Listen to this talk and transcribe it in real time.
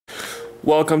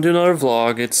Welcome to another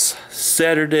vlog. It's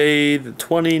Saturday the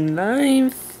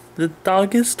 29th,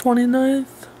 August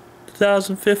 29th,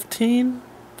 2015,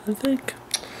 I think.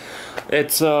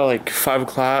 It's like 5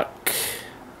 o'clock,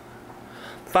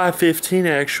 5:15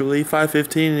 actually,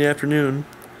 5:15 in the afternoon.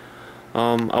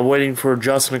 I'm waiting for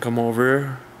Justin to come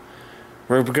over.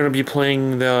 We're gonna be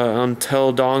playing the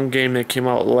Until Dawn game that came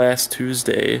out last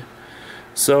Tuesday.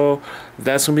 So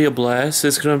that's gonna be a blast.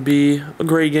 It's gonna be a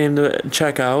great game to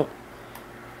check out.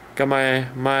 Got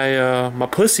my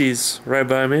pussies right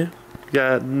by me.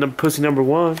 Got pussy number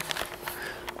 1.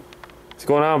 What's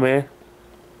going on, man?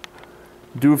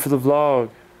 Do it for the vlog.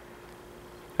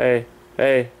 Hey.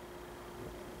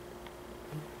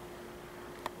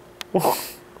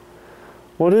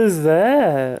 What is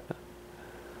that?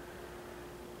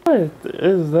 What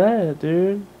is that,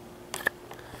 dude?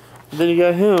 And then you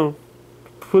got him.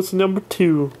 Pussy number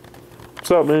 2. What's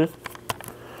up, man?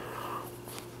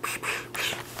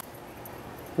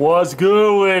 What's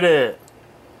good with it?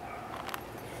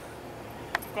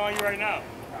 I'm calling you right now.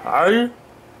 Are you?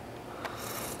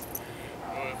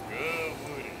 What's good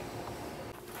with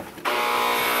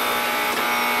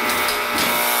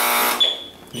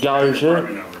it? You got all your shit?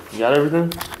 You got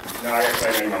everything? No, I got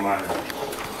something in my mind.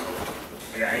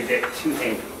 I got 2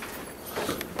 things.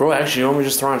 Bro, actually, you want me to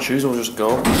just throw on shoes and we'll just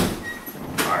go?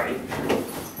 Alright.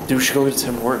 Dude, we should go get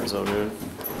Tim Hortons though, dude.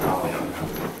 No.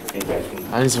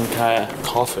 I need some kind of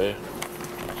coffee.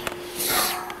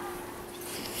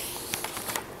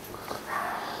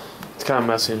 It's kind of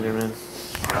messy in here, man.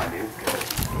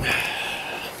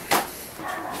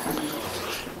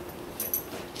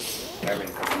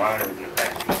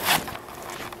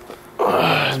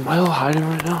 Is Milo hiding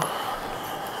right now?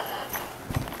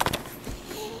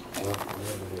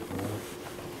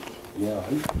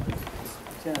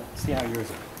 See how yours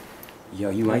are. Yo,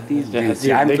 you like these? Yeah, Dude,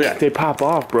 see, they pop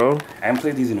off, bro. I haven't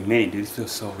played these in a minute, dude. This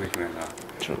feels so weird right now.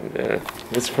 Yeah,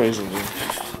 it's crazy, dude.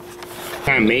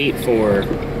 Kind of made for,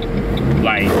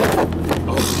 like,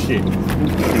 oh shit.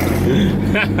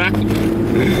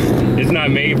 It's not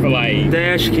made for, like,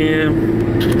 Dash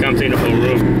cam. come take the whole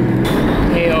room.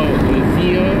 Hell,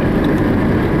 you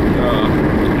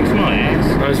smell ass.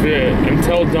 Nice video.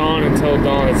 Until dawn.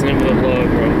 That's the name of the vlog,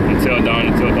 bro. Until dawn.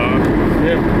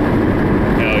 Yeah.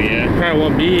 Hell yeah. Probably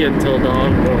won't be until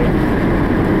dawn, but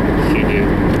Shit, dude.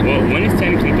 Well, when is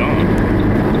technically dawn?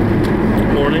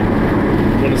 morning.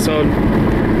 When the sun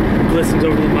glistens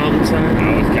over the mountainside.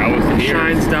 I was here.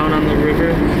 Shines down on the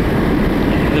river.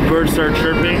 The birds start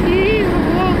chirping.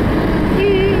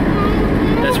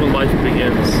 That's when life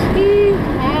begins.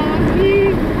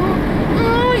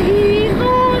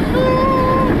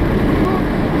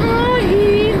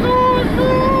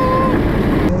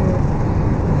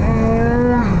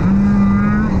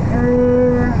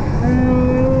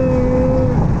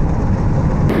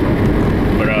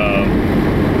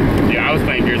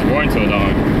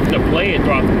 Play it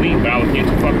throughout the week, but I was getting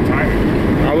too fucking tired.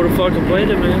 I would have fucking played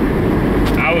it, man.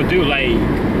 I would do like,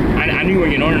 I knew you were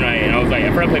getting on tonight, and I was like,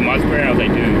 after I played multiplayer, and I was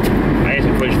like, dude, I got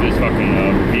to push this fucking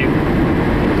review.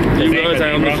 You realize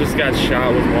I almost just got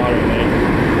shot with water, man.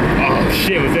 Oh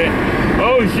shit, was it?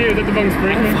 Oh shit, was that the fucking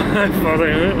sprinkler?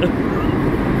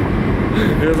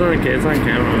 I was like, it's on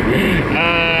camera.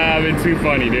 I've been too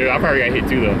funny, dude. I probably got hit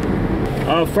too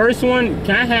though. First one,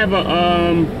 can I have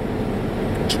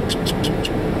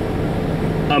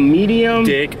a medium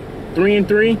dick 3 and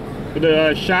 3 with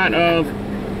a shot of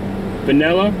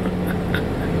vanilla?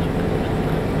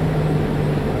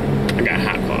 I got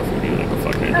hot coffee, dude, like a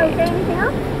fucking Okay, anything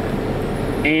else?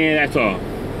 and that's all.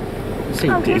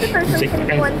 Okay, the first one's gonna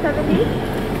be 170.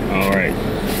 Alright.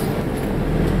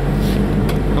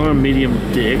 I want a medium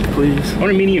dick, please. I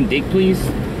want a medium dick, please.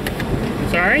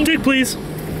 Sorry? Dick, please.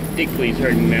 Dick, please,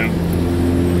 hurting me now.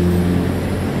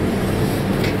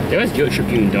 They always guilt trip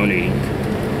you in donating.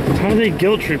 How do they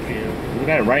guilt trip you? You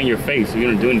got it right in your face, so you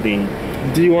don't do anything.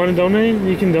 Do you want to donate?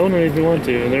 You can donate if you want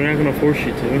to. They're not going to force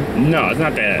you to. No, it's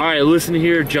not that. Alright, listen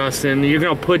here, Justin. You're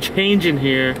going to put change in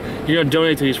here. You're going to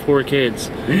donate to these poor kids.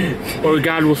 Or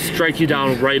God will strike you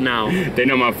down right now. They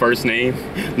know my first name.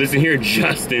 Listen here,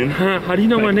 Justin. How do you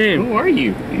know my name? Who are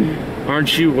you?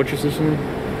 Aren't you? What's your sister's name?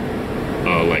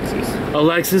 Oh, Alexis.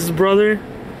 Alexis' brother?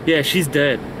 Yeah, she's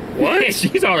dead. What?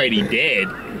 She's already dead.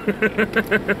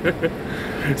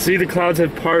 See, the clouds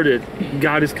have parted.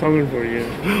 God is coming for you.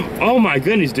 Oh my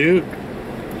goodness, dude.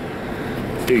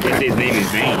 Dude, get his name in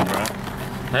vain, bro.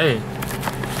 Hey.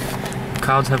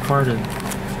 Clouds have parted.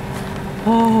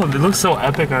 Oh, it looks so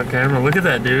epic on camera. Look at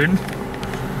that, dude.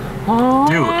 Oh.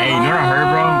 Dude, hey, you know what I heard,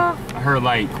 bro? I heard,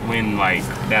 like, when, like,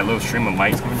 that little stream of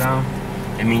lights come down,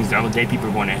 it means the other day people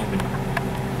are going to heaven.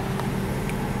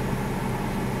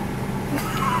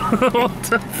 What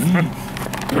the fuck?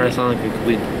 I sound like a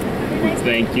complete...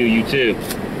 Thank you, you too.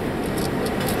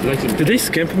 Did they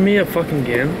skimp me a fucking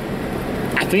again?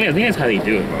 I think that's how they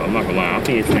do it, bro. I'm not gonna lie. I don't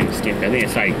think it's like skimp. I think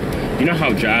it's like, you know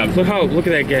how jobs... Look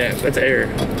at that gap. That's air.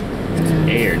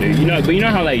 Air, dude. But you know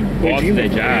how like bosses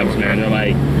at jobs, man, they're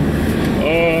like,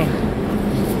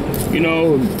 you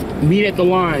know, meet at the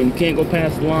line. You can't go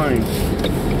past the line.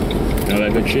 All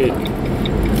that good shit.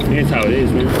 That's how it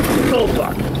is, man. Oh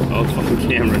fuck. Oh, fucking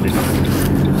camera, dude.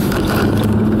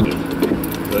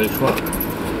 But it's fuck.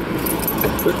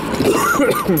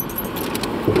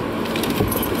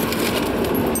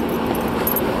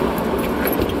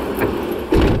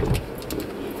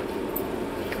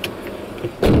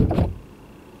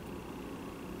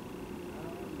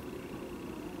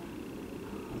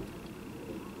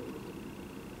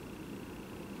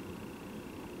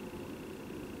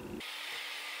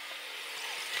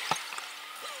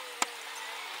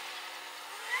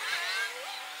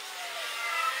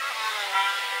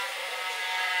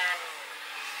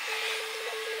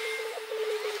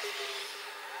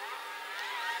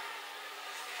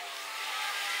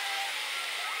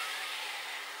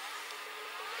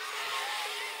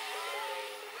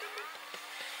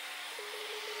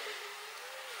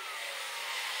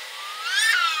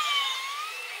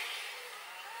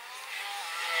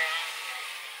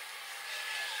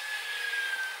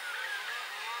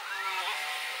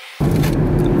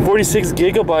 46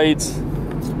 gigabytes.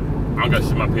 I don't got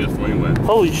shit on my PS4 anyway.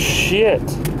 Holy shit.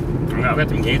 I've got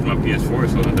them games on my PS4,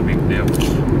 so that's a big deal.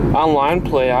 Online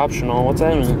play optional. What's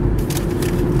that mean?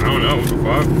 I don't know. What the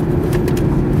fuck?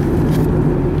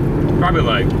 Probably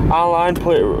like... Online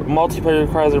play multiplayer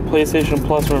requires a PlayStation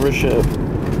Plus membership.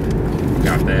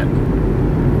 Got that.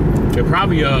 It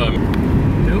probably, nope.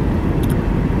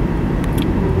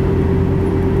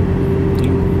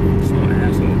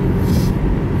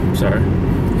 Sorry.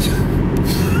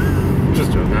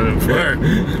 Just joking. I didn't fart.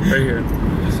 Right here.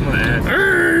 Just want to ask.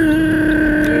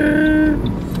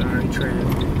 Sorry, Trey.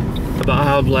 About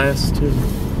how it blasts too.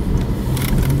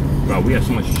 Bro, we have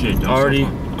so much shit.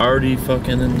 Already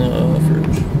fucking in the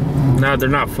fridge. No, they're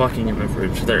not fucking in the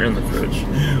fridge. They're in the fridge.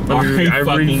 I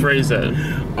rephrase that.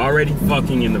 Already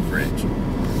fucking in the fridge.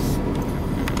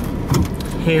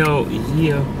 Hell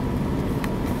yeah.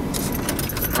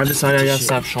 I decided I gotta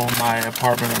stop showing my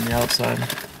apartment on the outside.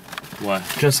 What?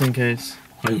 Just in case.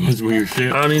 Like, what's weird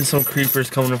shit? I don't need some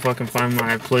creepers coming to fucking find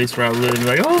my place where I live and be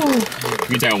like, oh!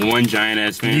 You get that one giant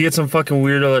ass man. You get some fucking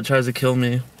weirdo that tries to kill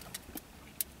me.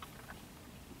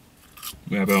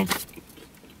 Yeah, bro.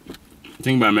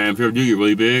 Think about it, man. If you ever do get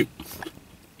really big,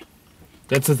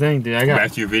 that's the thing, dude.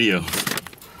 back to your video.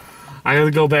 I gotta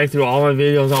go back through all my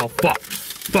videos. Oh, fuck.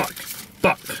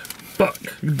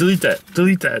 Delete that.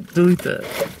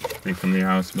 Think from the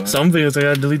house, but Some videos I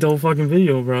gotta delete the whole fucking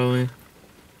video, probably.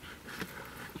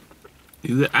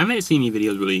 I haven't seen any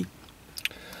videos really.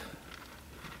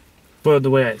 But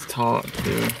the way I talk,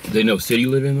 dude. Do they know what city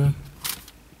you live in, though?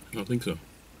 I don't think so.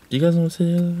 Do you guys know what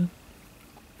city I live in?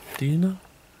 Do you know?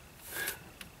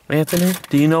 Anthony?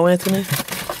 Do you know Anthony?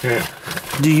 Yeah.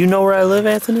 Do you know where I live,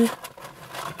 Anthony?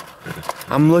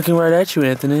 I'm looking right at you,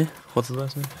 Anthony. What's his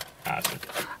last name?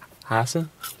 Hassan?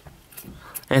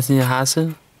 Anthony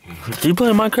Hassan? Are you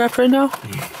playing Minecraft right now?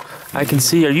 I can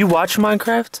see. Are you watching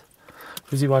Minecraft?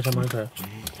 Who's he watching Minecraft?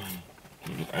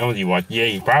 I don't know if you watch. Yeah,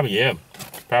 he probably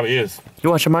Probably is. You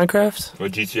watching Minecraft? Or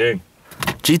GTA.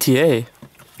 GTA?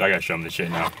 I gotta show him this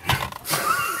shit now.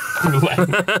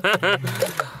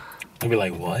 I'd be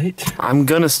like, what? I'm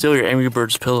gonna steal your Angry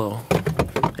Birds pillow.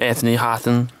 Anthony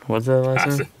Hassan. What's that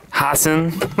last name?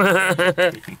 Hassan.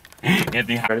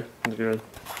 Anthony Hassan.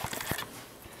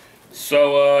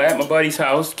 So, at my buddy's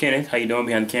house, Kenneth, how you doing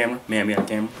behind the camera? Man behind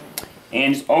the camera.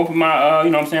 And just open my, you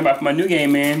know what I'm saying, about my new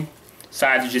game, man.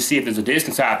 Decided to just see if there's a disc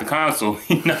inside the console,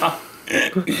 you know?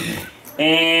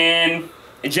 And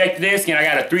eject the disc, and I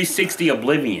got a 360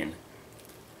 Oblivion.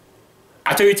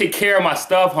 I told you to take care of my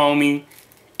stuff, homie.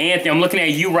 Anthony, I'm looking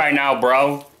at you right now,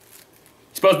 bro. You're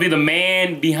supposed to be the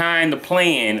man behind the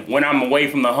plan when I'm away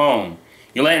from the home.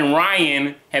 You're letting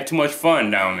Ryan have too much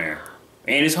fun down there.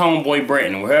 And his homeboy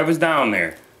Bretton, wherever's down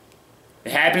there.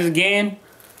 It happens again.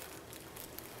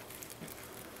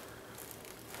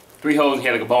 3 holes in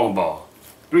your head like a bowling ball.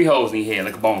 3 holes in your head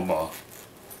like a bowling ball.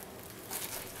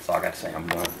 That's all I got to say. I'm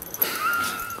done.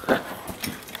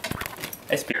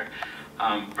 That's fair.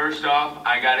 First off,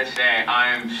 I gotta say,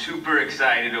 I am super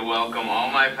excited to welcome all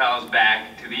my pals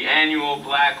back to the annual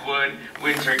Blackwood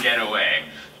Winter Getaway.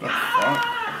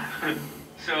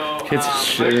 So,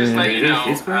 let's just let you know,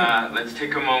 let's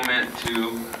take a moment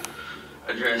to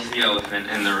address the elephant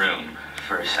in the room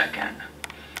for a second.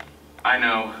 I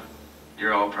know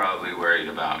you're all probably worried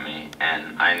about me,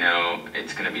 and I know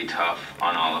it's gonna be tough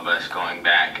on all of us going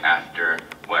back after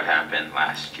what happened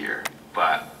last year,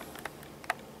 but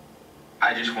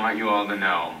I just want you all to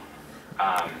know,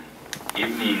 it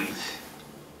means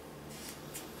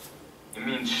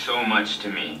so much to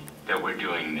me that we're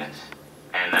doing this,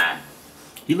 and that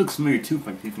He looks familiar too,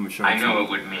 from a show. I know it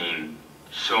would mean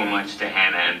so much to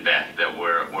Hannah and Beth that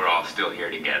we're all still here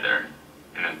together,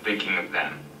 and I'm thinking of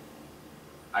them.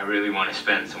 I really want to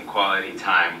spend some quality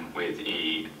time with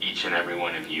each and every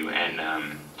one of you, and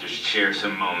just share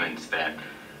some moments that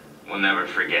we'll never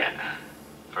forget,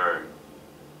 for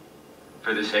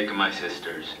the sake of my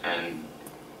sisters. And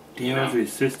Damn, those are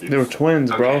his sisters. They were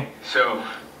twins, bro. okay, so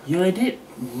Yeah, they did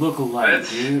look alike, let's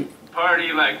dude.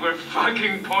 party like we're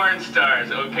fucking porn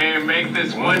stars, okay? And make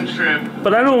this one trip.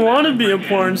 But I don't want to be a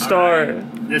porn star.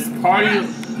 This party,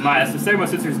 to say my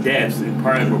sister's deaths, and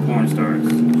party like we're porn stars.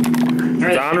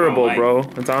 It's honorable, bro.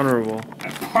 It's honorable.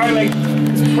 Party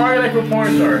like we're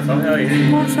porn stars. Oh hell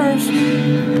yeah. Porn stars.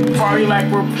 Party like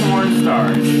we're porn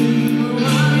stars.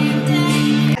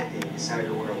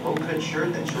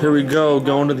 Here we go,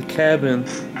 going to the cabin.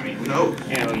 No,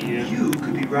 Hell yeah. you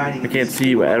could be riding. I can't see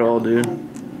you at all, dude.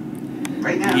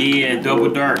 Right now. Yeah, Double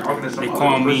Dark. Talking to some They other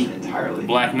call me person entirely.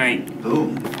 Black Knight,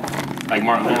 Boom. like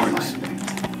Martin Lawrence.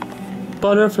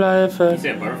 Butterfly You effect.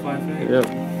 said butterfly effect? Yep.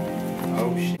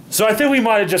 Oh shit. So I think we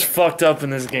might have just fucked up in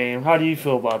this game. How do you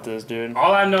feel about this, dude?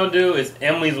 All I know, dude, is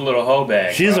Emily's a little hoe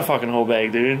bag. She's bro. a fucking whole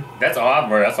bag, dude. That's all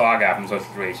I got from this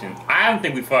situation. I don't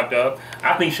think we fucked up.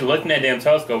 I think she looked in that damn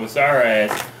telescope and saw her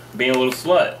ass being a little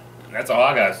slut. That's all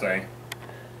I gotta say.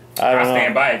 I don't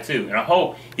stand know. by it too. And I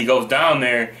hope he goes down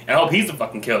there, and I hope he's the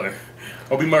fucking killer.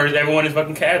 Hope he murders everyone in his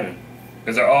fucking cabin.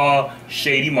 Because they're all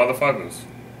shady motherfuckers.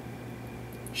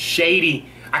 Shady.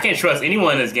 I can't trust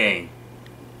anyone in this game.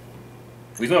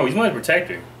 He's one to protect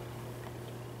her.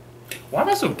 Why am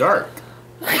I so dark?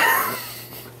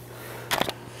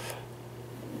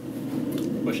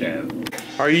 Push out.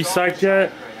 Are you psyched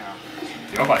yet?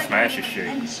 I'm about to smash this shit.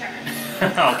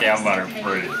 Okay, I'm about to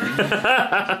convert it.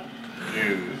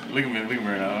 Dude, look at me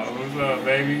right now. What's up,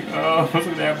 baby? Oh, what's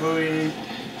with that booty?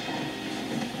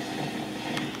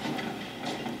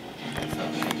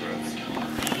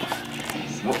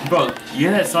 What, bro, you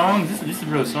hear that song? This is a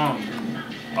real song.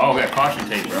 Oh, we got caution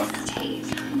tape, bro.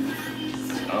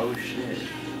 Oh, shit.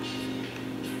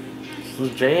 This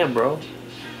is jam, bro.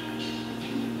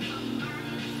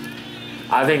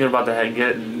 I think they're about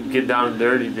to get down and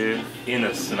dirty, dude. In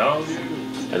the snow, dude?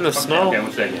 In the snow? Okay,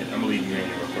 1 second. I'm gonna leave you in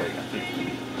here real quick. I think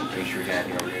make sure we got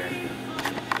you over here.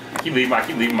 I keep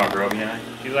leaving my girl behind.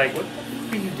 She's like, what the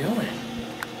fuck are you doing?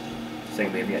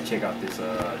 Saying, baby, I check out this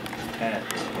path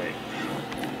real quick.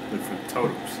 Look for the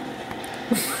totems.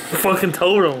 Fucking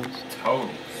totems.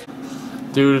 Totems.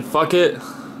 Dude, fuck it. You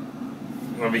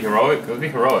wanna be heroic? Let's be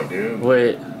heroic, dude.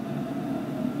 Wait.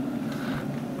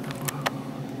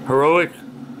 Heroic?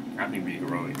 I think be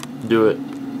heroic. Do it.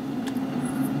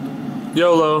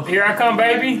 YOLO. Here I come,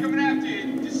 baby. Coming after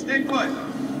you. Just stay put.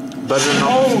 Better than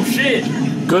Oh shit.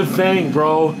 Good thing,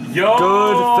 bro. Yo.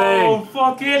 Good thing.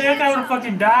 Fuck yeah, that guy would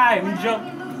fucking die. We jumped.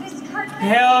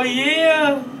 Hell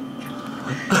yeah.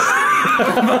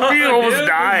 We almost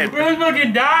died. We almost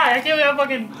fucking died. I can't believe I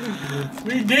fucking.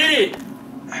 We did it.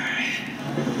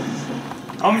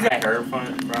 I'm just gonna hurt for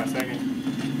a second.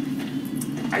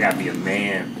 I gotta be a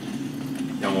man.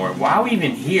 Don't worry. Why are we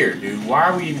even here, dude? Why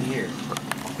are we even here?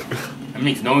 It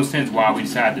makes no sense why we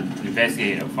decided to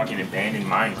investigate a fucking abandoned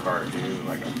minecart, dude.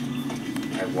 Like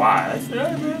why? Let's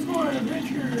go on an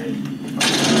adventure.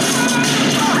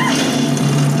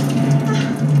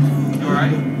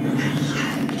 Alright.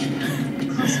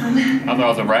 I thought it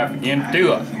was a rap again.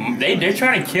 Dude, they're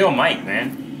trying to kill Mike,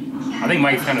 man. I think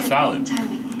Mike's kind of solid.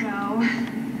 Time to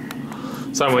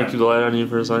go. So I went through the light on you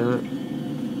for a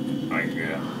second. Like,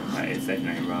 yeah. It's that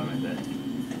name, Rob, like that.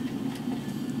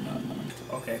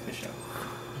 Okay, for sure.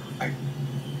 Like,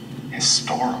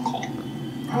 historical.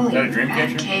 Holy Is that a dream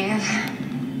catcher? cave.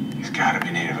 He's gotta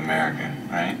be Native American,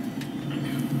 right?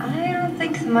 I don't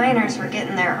think the miners were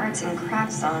getting their arts and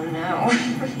crafts on, no. No,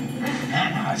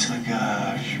 it's like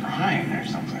a shrine or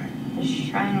something.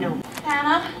 Trying to.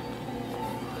 Hannah,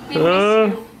 we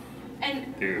miss you,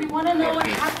 and Dude. we want to know what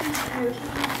happened to you.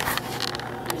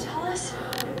 Can you tell us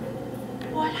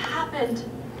what happened?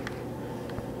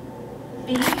 B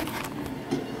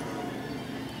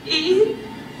E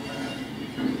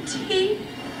T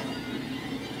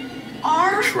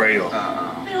R. Trail.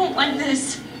 I don't like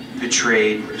this.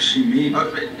 Betrayed. SHIMMY.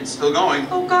 It's still going.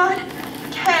 Oh God.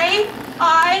 K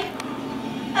I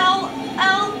L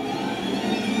L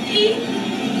E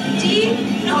D.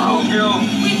 No. No. Kill.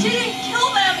 We didn't kill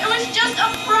them. It was just a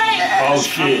prank. Oh,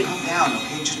 shit. Calm down,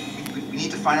 okay? Just we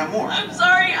need to find out more. I'm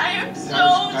sorry. I am so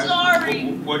Guys,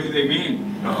 sorry. What do they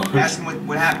mean? Ask them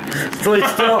what happened. So it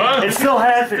still happened.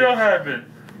 Still happened.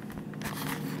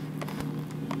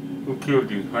 Who killed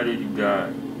you? How did you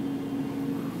die?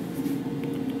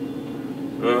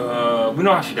 We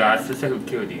know how she died. Let's say who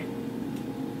killed you.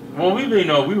 Well, we may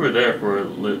know we were there for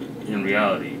in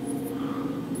reality.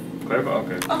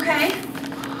 Okay. Okay.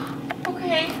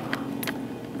 Okay.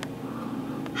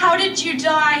 How did you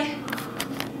die?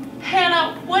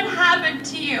 Hannah, what happened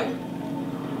to you?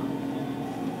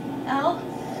 L-I-B?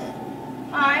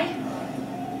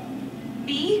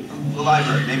 The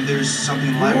library. Maybe there's something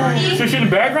in the library. You see shit in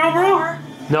the background, bro?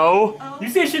 No. You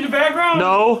see shit in the background?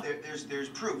 No. There's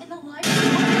proof. In the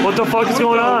library? What the fuck is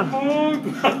going on?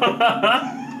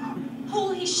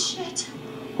 Holy shit.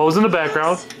 What was in the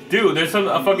background? Dude, there's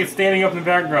a fucking standing up in the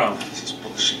background. This is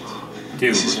bullshit.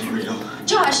 Dude. This isn't real.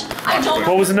 Josh, I don't.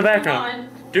 What was in the background? Come on.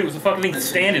 Dude, it was a fucking thing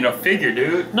standing, a figure,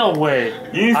 dude. No way.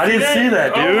 You I didn't see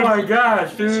that, dude. Oh my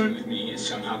gosh, dude. With me is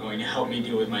somehow going to help me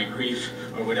deal with my grief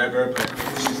or whatever, but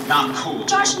this is not cool.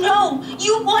 Josh, no!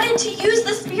 You wanted to use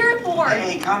the spirit board!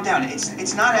 Hey, calm down.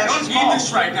 It's not I Ash's don't need this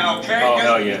fault. right now, okay? Oh, Get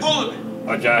hell yeah. full of it.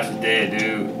 Oh, Josh is dead,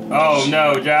 dude. Oh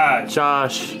no, Josh.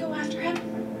 Josh. Should we go after him?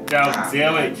 Don't do it,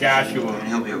 And Joshua.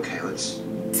 he'll be okay. Let's.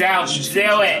 Don't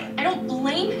do it. I don't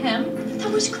blame him.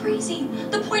 That was crazy.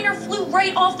 The pointer flew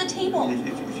right off the table.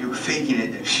 If you were faking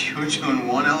it, you were doing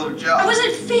one hell of a job. I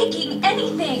wasn't faking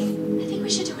anything. I think we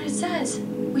should do what it says.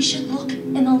 We should look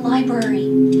in the library.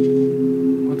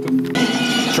 What the?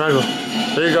 Triangle.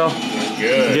 There you go.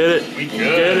 Good. Get it. We good.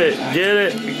 Get it. Get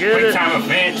it. Get Quick it. time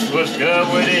events. What's good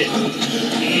with it?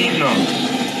 Eating them.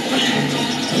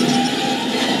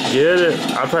 Get it.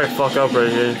 I'd probably fuck up right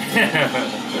here.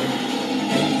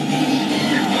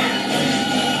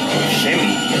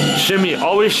 Shimmy. Shimmy.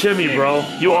 Always shimmy, bro.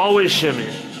 You always shimmy.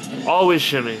 Always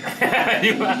shimmy.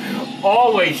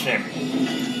 Always shimmy.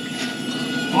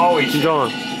 Always Keep shimmy.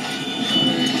 going.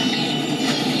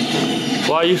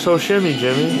 Why are you so shimmy,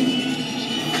 Jimmy?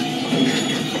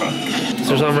 Is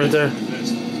there something right there?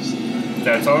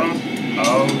 That totem?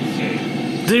 Oh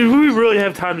shit. Do we really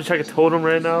have time to check a totem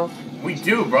right now? We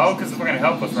do, bro, because it's gonna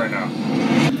help us right now.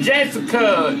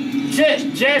 Jessica!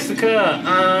 Jessica!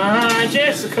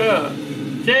 Jessica!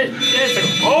 Jessica!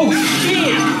 Oh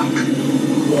shit!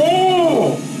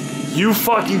 Oh! You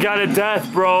fucking got a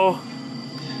death, bro.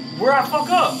 Where'd I fuck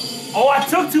up? Oh, I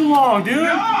took too long, dude!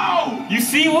 No! You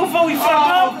see what the fuck we fucked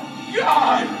up?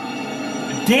 God!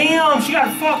 Damn, she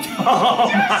got fucked up!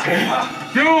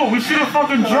 Dude, we should have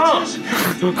fucking jumped!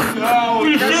 No!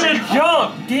 We should have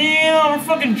jumped! Damn, we're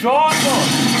fucking jaws up!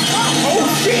 Oh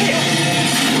shit!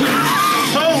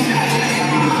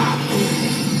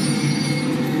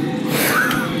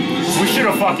 We should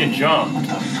have fucking jumped. What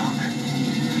the fuck?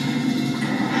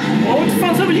 Well, what the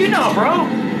fuck's up with you now, bro?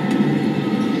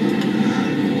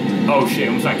 Oh shit,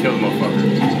 I'm trying to kill the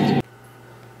motherfucker.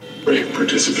 Brave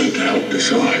participant to help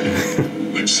decide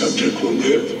which subject will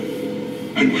live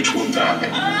and which will die.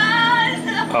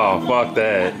 Oh, fuck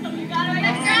that.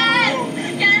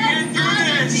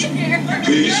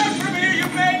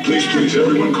 Please,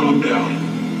 everyone calm down.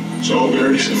 It's all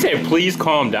very You simple. said please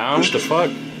calm down? What the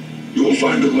fuck? You will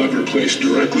find a lever placed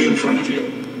directly in front of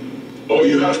you. All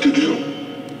you have to do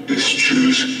is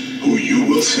choose who you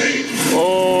will save.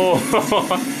 Oh,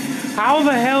 how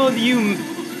the hell do you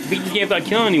beat this game without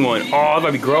killing anyone? Oh, that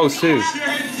might be gross too.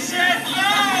 Okay.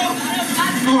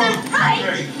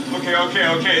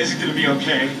 This is gonna be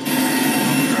okay.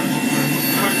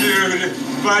 Oh, dude,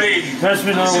 buddy. That's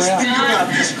been our way out. Think about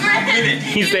this for a minute.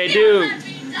 He said, dude.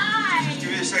 Give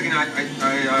me a second.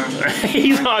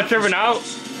 He's not tripping out.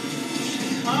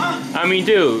 I mean,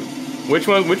 dude, which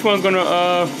one's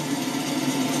gonna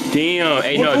Damn,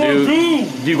 hey, no,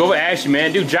 dude. Dude, go with Ashley,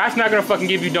 man. Dude, Josh's not gonna fucking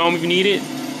give you dome if you need it.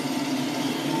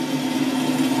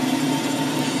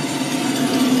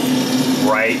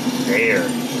 Right there.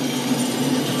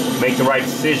 Make the right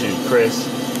decision, Chris.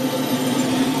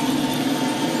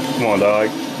 Come on, dog.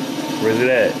 Where's it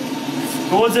at?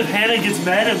 But what if Hannah gets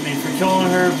mad at me for killing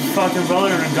her fucking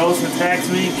brother and a ghost attacks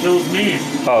me and kills me?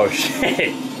 Oh,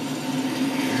 shit.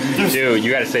 Dude, you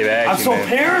gotta save Ashley, I'm so man.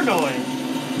 paranoid.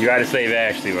 You gotta save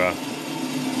Ashley, bro.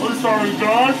 I'm sorry,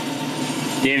 Josh.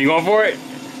 Damn, you going for it?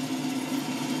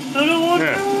 I don't want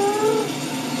to.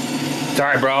 It's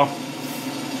alright, bro.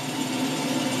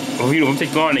 We'll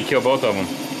take long and kill both of them.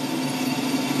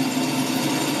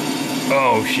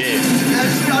 Oh, shit.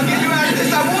 I'll get you out of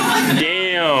this. I won't.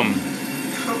 Damn.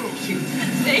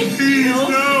 Thank Please, you.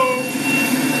 no.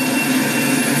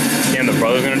 Damn, the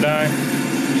brother's gonna die?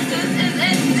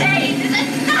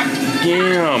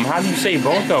 Damn, how do you say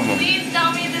both of them? Please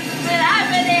tell me this is it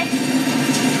happening.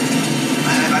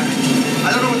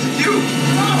 I don't know what to do.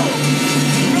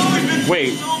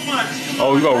 Wait.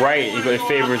 Oh, you go right. It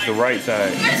favors the right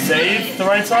side. Save the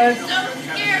right side? So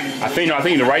scared. I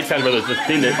think the right side, brother, is the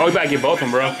thing that. Oh, you gotta get both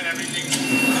of them, bro.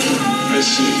 I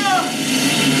see.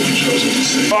 You've chosen to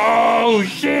save. Oh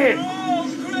shit!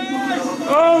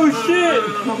 Oh shit!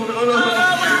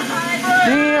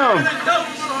 Damn!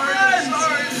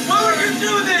 Why would you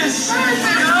do this?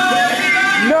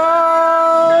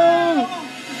 No!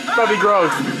 It's about to be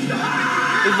gross.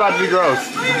 It's about to be gross.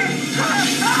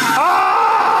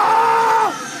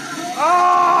 Oh! Oh!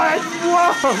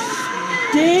 Whoa!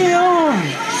 Damn!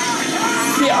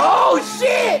 Oh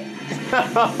shit!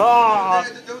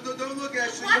 Don't look at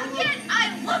Why can't I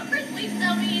look for Please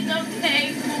tell me he's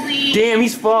okay, please? Damn,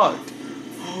 he's fucked.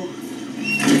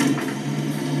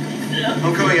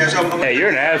 I'm coming, guys. Hey, you're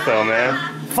an asshole, man.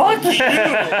 Fuck you!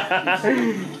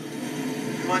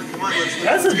 Come on, let's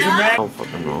That's a dramatic.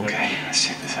 Okay, let's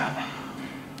check this out.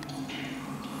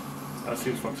 I'll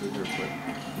see what fucks with her quick.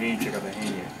 You need to check out the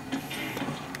hand yet.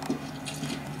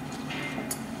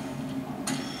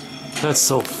 That's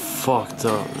so fucked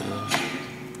up, man.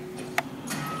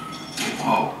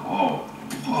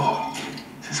 Whoa.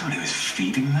 Is this when he was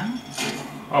feeding them?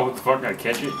 Oh, what the fuck? Gotta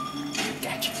catch it?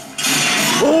 Gotcha.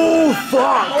 Oh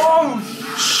fuck! Oh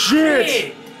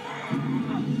Shit!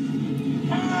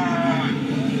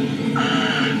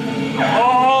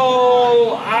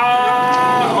 Oh!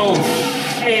 Oh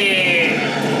shit!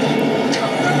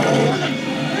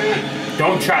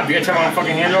 Don't chop. You gotta chop my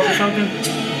fucking hand off or something?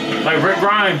 Like Rick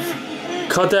Grimes.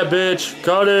 Cut that bitch.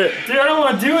 Cut it. Dude, I don't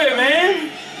want to do it,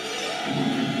 man.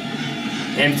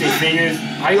 Empty fingers.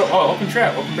 How you? Oh, open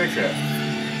trap. Open big trap.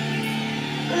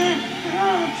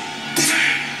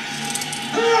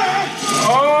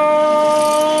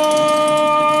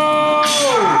 Oh!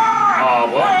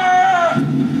 Oh,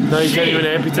 what? No, you can't even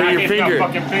amputate your finger.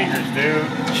 Fucking fingers, dude.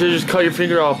 You should just cut your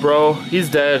finger off, bro. He's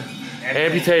dead.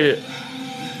 Amputate it.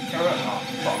 Oh,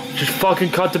 fuck. Just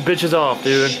fucking cut the bitches off,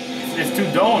 dude. It's too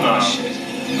dull now. Oh shit.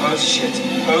 Oh shit.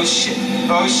 Oh shit.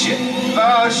 Oh shit.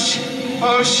 Oh shit.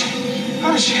 Oh shit.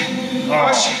 Oh shit. Oh,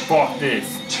 Oh shit. fuck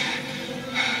this.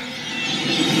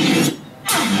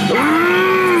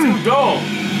 Too dull.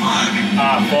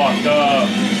 Ah, fucked up.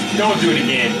 Don't do it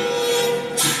again.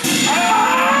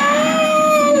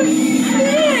 Oh,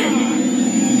 shit.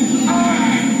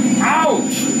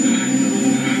 Ouch.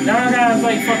 Now I gotta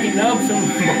like fucking nub some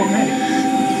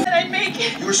medic. I'd make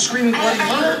it. You were screaming bloody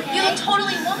murder. You look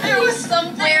totally woman. There was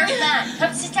something. Where's that?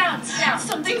 Come sit down. Sit down.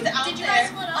 Something's out Did you guys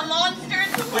split up? A monster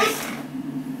in the Wait.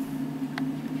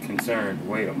 Concerned.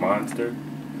 Wait, a monster?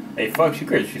 Hey, fuck, she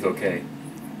crazy. She's okay.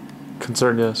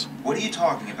 Concerned, yes. What are you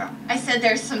talking about? I said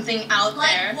there's something out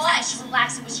there. Like what?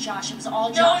 Relax, it was Josh. It was all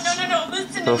No, Josh. no.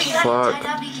 Listen The to me. fuck? Tied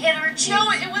up, he can't hurt you.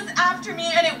 No, it was after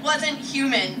me and it wasn't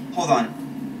human. Hold on.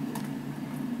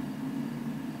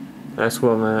 Ask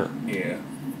what, Matt. Yeah.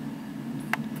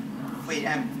 Wait,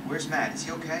 Em, where's Matt? Is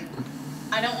he okay?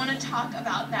 I don't want to talk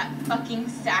about that fucking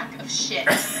sack of shit.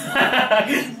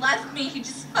 He left me. He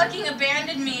just fucking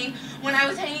abandoned me when I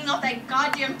was hanging off that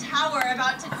goddamn tower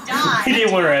about to die. He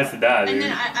didn't want her ass to die, dude. And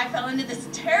then I fell into this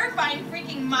terrifying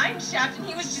freaking mine shaft and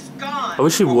he was just gone. I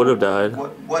wish he would have died.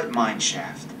 What mine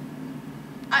shaft?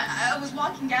 I was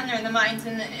walking down there in the mines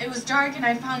and it was dark and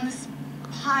I found this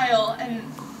pile and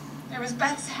there was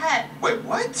Beth's head. Wait,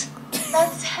 what?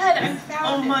 Beth's head, I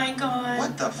found it. my god.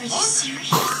 What the Are you fuck?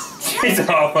 serious? He's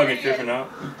all fucking tripping out.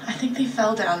 I think they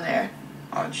fell down there.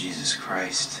 Oh, Jesus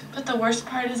Christ. But the worst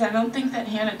part is I don't think that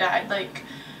Hannah died, like,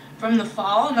 from the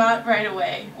fall, not right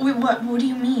away. Wait, what do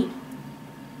you mean?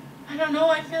 I don't know,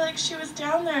 I feel like she was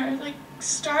down there, like,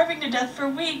 starving to death for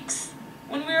weeks.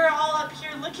 When we were all up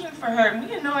here looking for her, and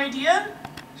we had no idea.